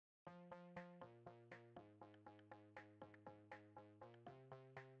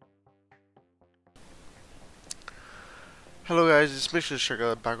Hello guys, it's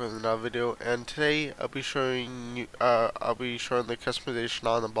Mr.Strickler back with another video, and today I'll be showing the customization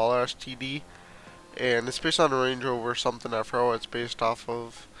on the BALLER STD, and it's based on a Range Rover, something I forgot what it's based off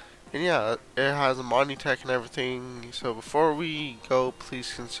of. And yeah, it has a Monitech and everything. So before we go,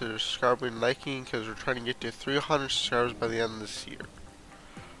 please consider subscribing and liking, because we're trying to get to 300 subscribers by the end of this year.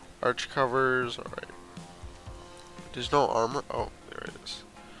 Arch covers, alright. There's no armor. Oh, there it is.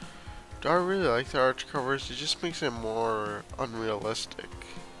 Do I really like the arch covers? It just makes it more unrealistic.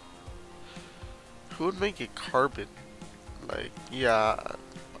 Who would make it carbon? Like, yeah,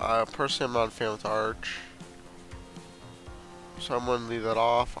 personally I'm not a fan with arch. So I'm gonna leave that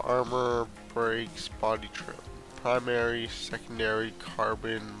off. Armor, brakes, body trim. Primary, secondary,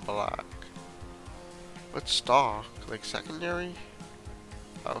 carbon, black. What's stock? Like secondary?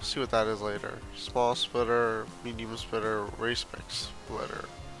 I'll see what that is later. Small splitter, medium splitter, race spec splitter.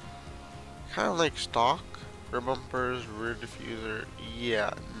 Kind of like stock. Rear bumpers, rear diffuser.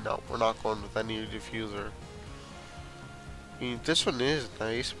 Yeah, no, we're not going with any diffuser. I mean, this one is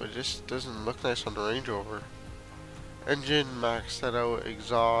nice, but it just doesn't look nice on the Range Rover. Engine, maxed that out,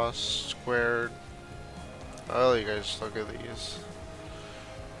 exhaust, squared. I'll let you guys look at these.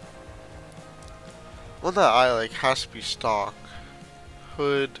 One that I like has to be stock.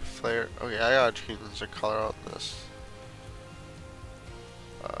 Hood, flare. Okay, I gotta change the color on this.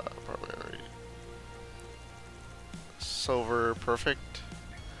 Primary. Silver, perfect.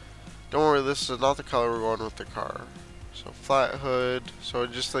 Don't worry, this is not the color we're going with the car. So flat hood, so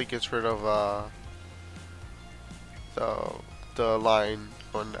it just like gets rid of the line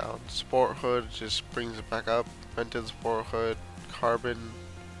going down. Sport hood just brings it back up. Vented sport hood, carbon,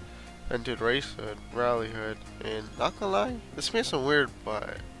 vented race hood, rally hood, and not gonna lie, this may sound weird,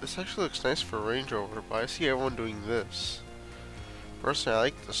 but this actually looks nice for a Range Rover. But I see everyone doing this. Personally, I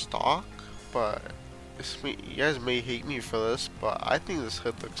like the stock, but you guys may hate me for this, but I think this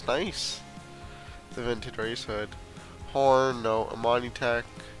hood looks nice. The vented race hood. Horn, no. Amani Tech.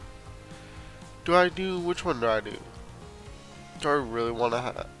 Which one do I do? Do I really want to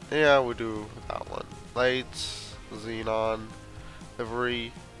have? Yeah, we'll do that one. Lights, xenon,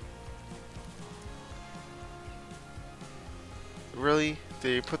 livery. Really?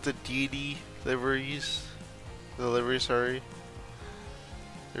 They put the deity liveries? The livery, sorry.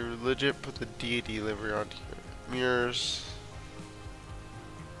 They legit put the deity livery on here. Mirrors.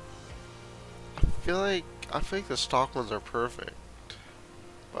 I feel like the stock ones are perfect,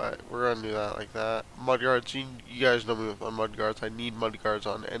 but we're gonna do that like that. Mudguards, you guys know me with my mudguards. I need mudguards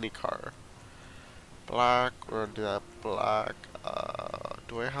on any car. Black, we're gonna do that black.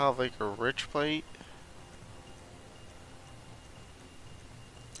 Do I have like a rich plate?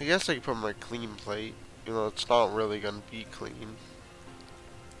 I guess I could put my clean plate, even though it's not really gonna be clean.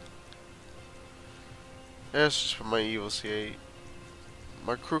 Let's just put my Evil C8.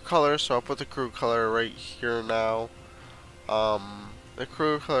 My crew color, so I'll put the crew color right here now. The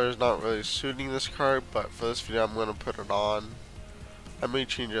crew color is not really suiting this car, but for this video I'm gonna put it on. I may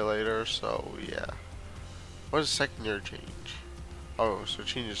change it later, so yeah. What does secondary change? Oh, so it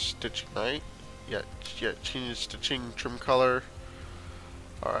changes stitching, right? Yeah, changes stitching, trim color.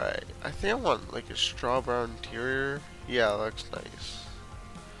 Alright, I think I want like a straw brown interior. Yeah, that looks nice.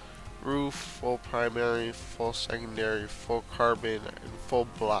 Roof, full primary, full secondary, full carbon, and full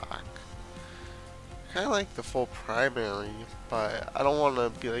black. Kinda like the full primary, but I don't want to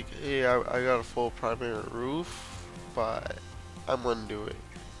be like, hey, I got a full primary roof, but I'm gonna do it.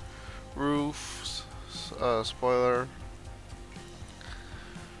 Roof, spoiler.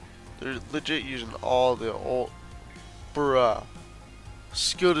 They're legit using all the old, bruh.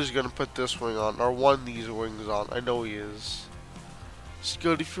 Skilled is gonna put this wing on, or one of these wings on. I know he is.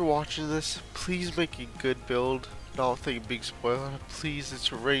 Skilled, if you're watching this, please make a good build. Not with a big spoiler. Please,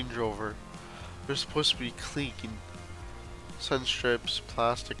 it's a Range Rover. They're supposed to be clean. Sun strips,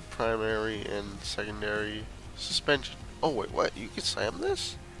 plastic primary and secondary. Suspension. Oh wait, what? You can slam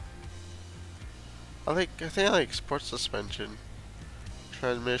this? I think I like sports suspension.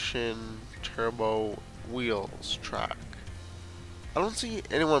 Transmission, turbo, wheels, track. I don't see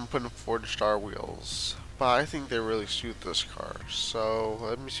anyone putting 4-star wheels, but I think they really suit this car. So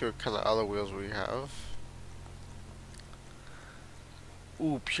let me see what kind of other wheels we have.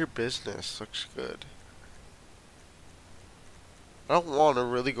 Ooh, pure business looks good. I don't want to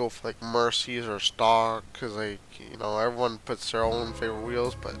really go for like Mercies or stock, cause like, you know, everyone puts their own favorite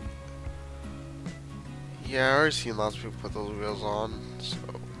wheels, but yeah, I already seen lots of people put those wheels on. So,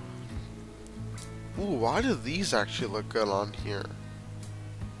 ooh, why do these actually look good on here?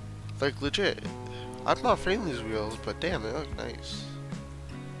 Like legit. I'm not framing these wheels, but damn, they look nice.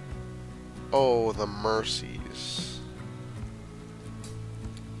 Oh, the Mercies.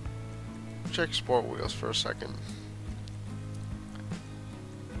 check sport wheels for a second.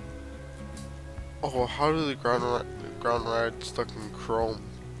 Oh, how do the ground rides look in chrome?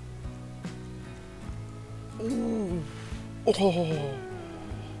 Ooh.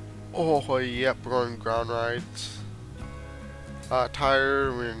 Oh, yep, we're going ground rides.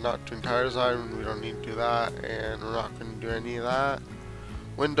 Tire, we're not doing tire design, we don't need to do that, and we're not going to do any of that.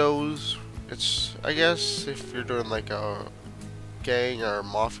 Windows, it's, I guess, if you're doing like a gang or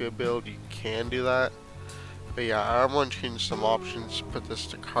mafia build, you can do that. But yeah, I'm going to change some options, put this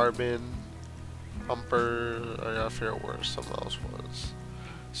to carbon, bumper, I gotta figure out where something else was.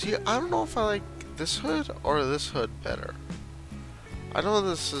 See, I don't know if I like this hood or this hood better. I know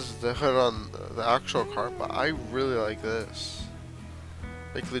this is the hood on the actual car, but I really like this.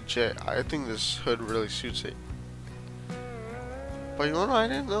 Like legit, I think this hood really suits it. But you know what I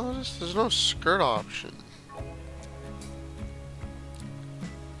didn't notice? There's no skirt option.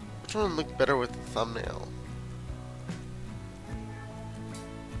 Which one would look better with the thumbnail?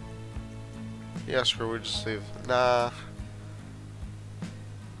 Yeah, screw, we just leave. Nah.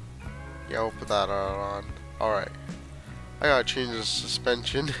 Yeah, we'll put that on. Alright. I gotta change the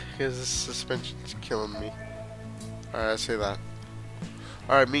suspension because this suspension's killing me. Alright, I say that.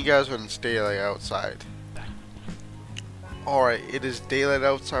 Alright, me guys, when it's daylight outside. Alright, it is daylight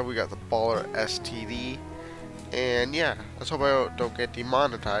outside. We got the BALLER STD. And yeah, let's hope I don't get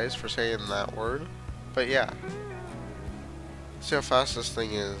demonetized for saying that word. But yeah. Let's see how fast this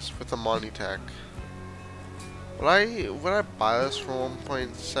thing is with the Monitech. Would I buy this for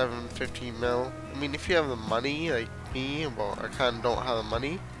 1.715 mil? I mean, if you have the money, like me, well, I kind of don't have the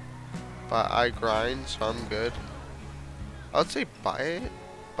money, but I grind, so I'm good. I would say buy it,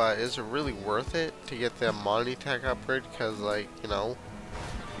 but is it really worth it to get the Monitech upgrade? Because, like, you know,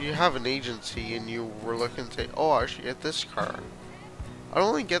 you have an agency and you were looking to say, oh, I should get this car. I'd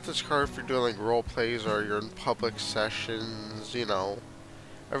only get this car if you're doing like role plays or you're in public sessions, you know,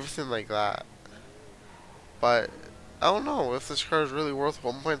 everything like that. But I don't know if this car is really worth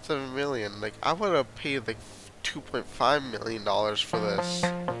 1.7 million. Like, I would have paid like $2.5 million for this.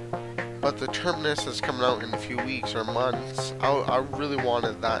 But the Terminus is coming out in a few weeks or months. I really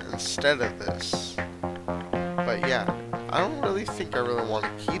wanted that instead of this. But yeah, I don't really think I really want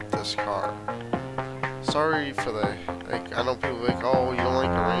to keep this car. Sorry for the, like, I know people are like, oh, you don't like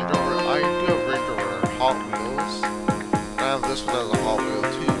a Range Rover? I do have Range Rover Hot Wheels. I have this one as a Hot Wheel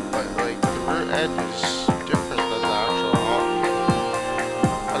too, but like, the rear end is